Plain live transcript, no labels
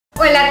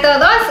Hola a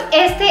todos,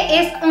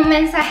 este es un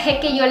mensaje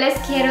que yo les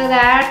quiero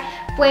dar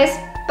pues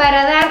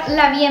para dar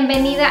la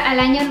bienvenida al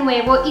año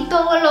nuevo y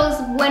todos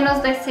los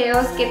buenos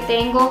deseos que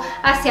tengo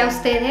hacia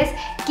ustedes.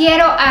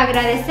 Quiero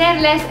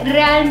agradecerles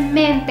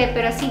realmente,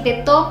 pero así de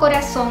todo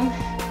corazón,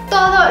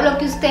 todo lo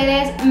que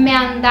ustedes me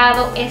han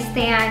dado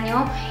este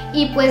año,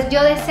 y pues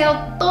yo deseo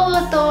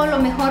todo lo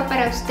mejor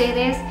para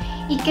ustedes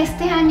y que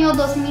este año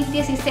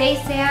 2016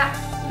 sea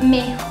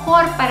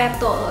mejor para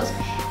todos.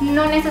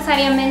 No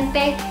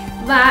necesariamente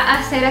va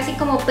a ser así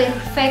como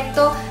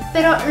perfecto,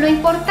 pero lo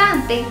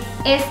importante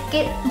es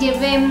que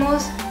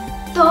llevemos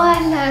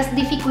todas las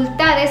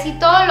dificultades y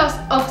todos los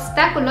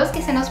obstáculos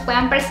que se nos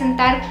puedan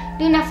presentar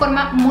de una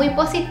forma muy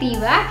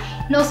positiva.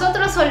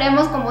 Nosotros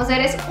solemos, como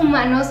seres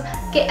humanos,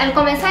 que al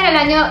comenzar el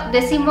año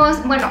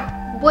decimos, bueno,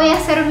 voy a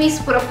hacer mis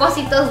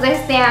propósitos de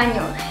este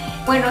año.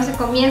 Bueno, se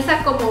comienza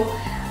como,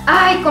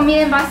 ay, comí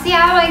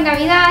demasiado en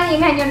Navidad y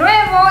en Año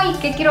Nuevo y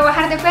que quiero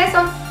bajar de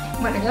peso.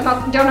 Bueno,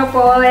 yo no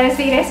puedo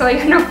decir eso,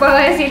 yo no puedo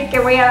decir que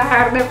voy a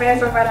bajar de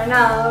peso para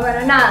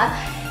nada.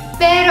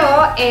 Pero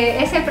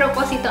ese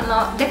propósito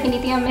no,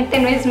 definitivamente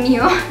no es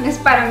mío, no es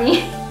para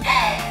mí.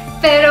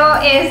 Pero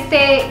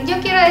yo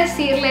quiero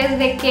decirles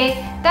de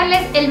que,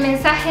 darles el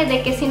mensaje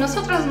de que si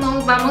nosotros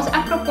nos vamos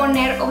a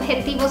proponer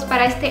objetivos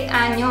para este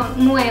año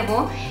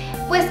nuevo,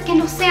 pues que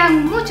no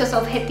sean muchos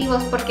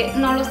objetivos porque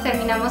no los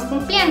terminamos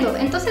cumpliendo.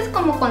 Entonces,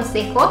 como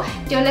consejo,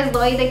 yo les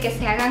doy de que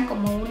se hagan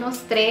como unos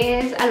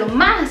 3, a lo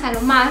más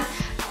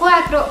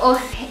 4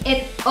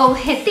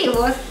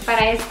 objetivos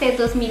para este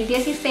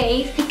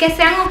 2016 y que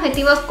sean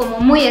objetivos como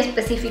muy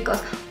específicos.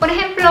 Por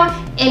ejemplo,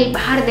 el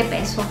bajar de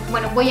peso.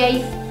 Bueno, voy a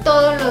ir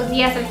todos los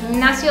días al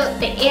gimnasio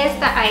de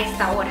esta a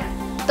esta hora,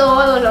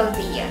 todos los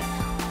días.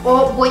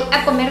 O voy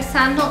a comer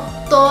sano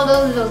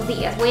todos los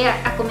días, voy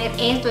a comer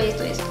esto.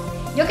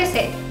 Yo qué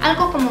sé,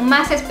 algo como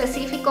más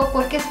específico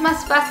porque es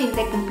más fácil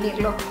de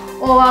cumplirlo.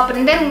 O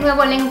aprender un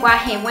nuevo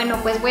lenguaje, bueno,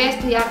 pues voy a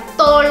estudiar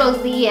todos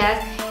los días.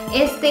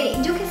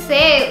 Yo qué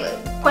sé,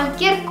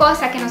 cualquier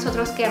cosa que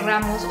nosotros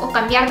querramos, o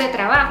cambiar de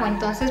trabajo,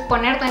 entonces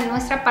ponerlo en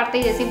nuestra parte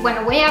y decir,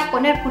 bueno, voy a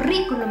poner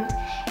currículums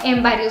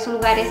en varios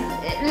lugares.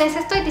 Les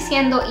estoy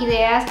diciendo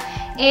ideas,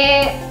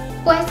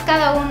 pues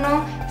cada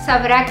uno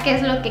sabrá qué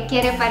es lo que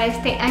quiere para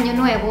este año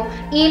nuevo,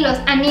 y los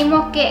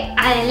animo que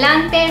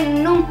adelante,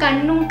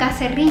 nunca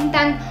se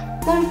rindan,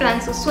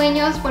 cumplan sus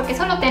sueños porque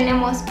solo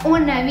tenemos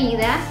una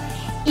vida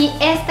y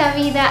esta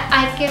vida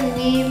hay que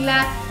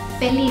vivirla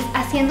feliz,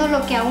 haciendo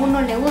lo que a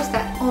uno le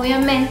gusta,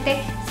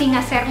 obviamente sin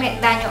hacerle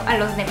daño a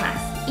los demás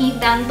y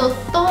dando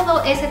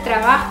todo ese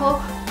trabajo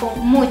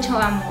con mucho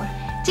amor.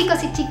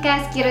 Chicos y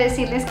chicas, quiero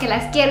decirles que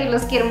las quiero y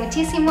los quiero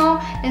muchísimo.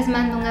 Les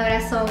mando un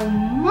abrazo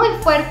muy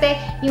fuerte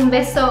y un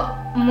beso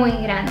muy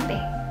grande.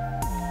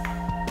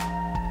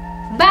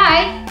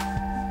 Bye.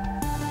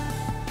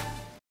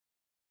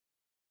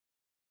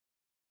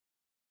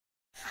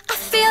 I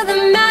feel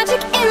the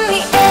magic in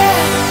the air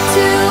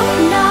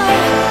tonight.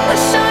 We're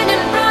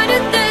shining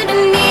brighter than a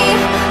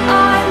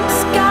neon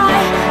sky.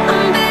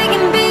 I'm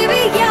begging,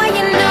 baby, yeah,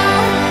 you know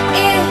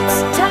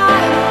it's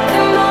time.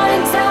 Come on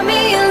and tell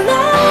me you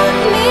love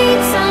me.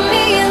 Tell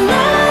me you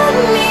love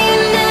me.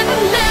 Never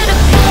met a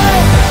boy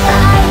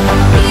like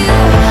you.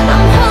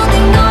 I'm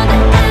holding on to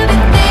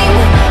everything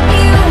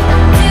you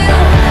do.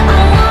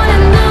 I wanna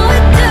know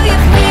it, do you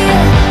feel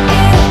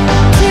it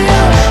too?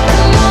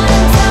 Come on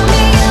and tell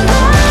me you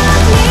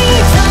love me.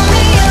 Tell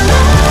me you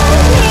love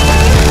me.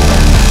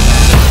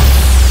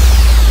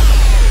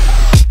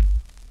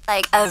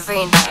 Like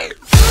every night.